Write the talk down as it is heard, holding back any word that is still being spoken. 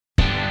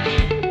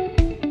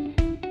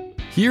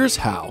Here's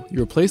how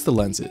you replace the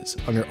lenses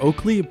on your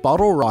Oakley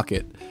Bottle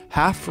Rocket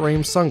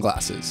half-frame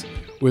sunglasses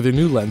with their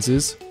new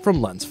lenses from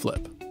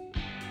LenzFlip.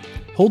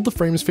 Hold the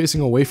frames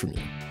facing away from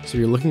you so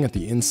you're looking at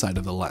the inside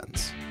of the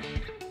lens.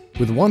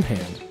 With one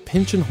hand,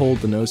 pinch and hold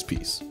the nose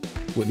piece.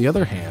 With the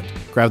other hand,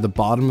 grab the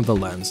bottom of the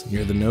lens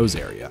near the nose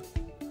area.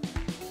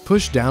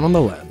 Push down on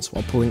the lens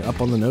while pulling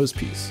up on the nose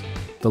piece.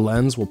 The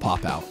lens will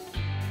pop out.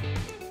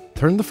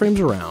 Turn the frames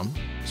around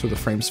so the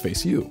frames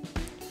face you.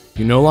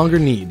 You no longer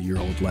need your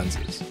old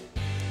lenses.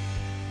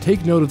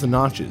 Take note of the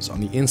notches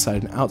on the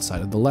inside and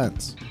outside of the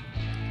lens.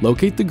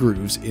 Locate the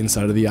grooves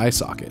inside of the eye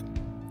socket.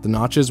 The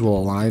notches will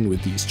align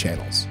with these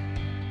channels.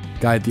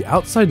 Guide the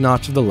outside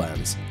notch of the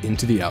lens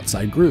into the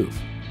outside groove.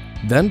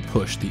 Then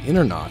push the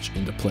inner notch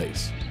into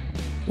place.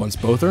 Once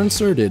both are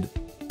inserted,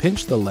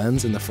 pinch the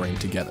lens and the frame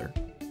together.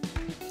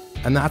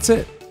 And that's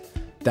it.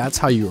 That's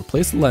how you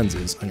replace the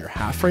lenses on your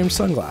half-frame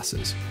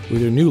sunglasses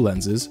with your new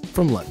lenses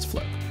from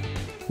LenzFlip.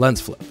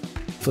 LenzFlip.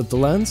 Flip the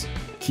lens,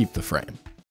 keep the frame.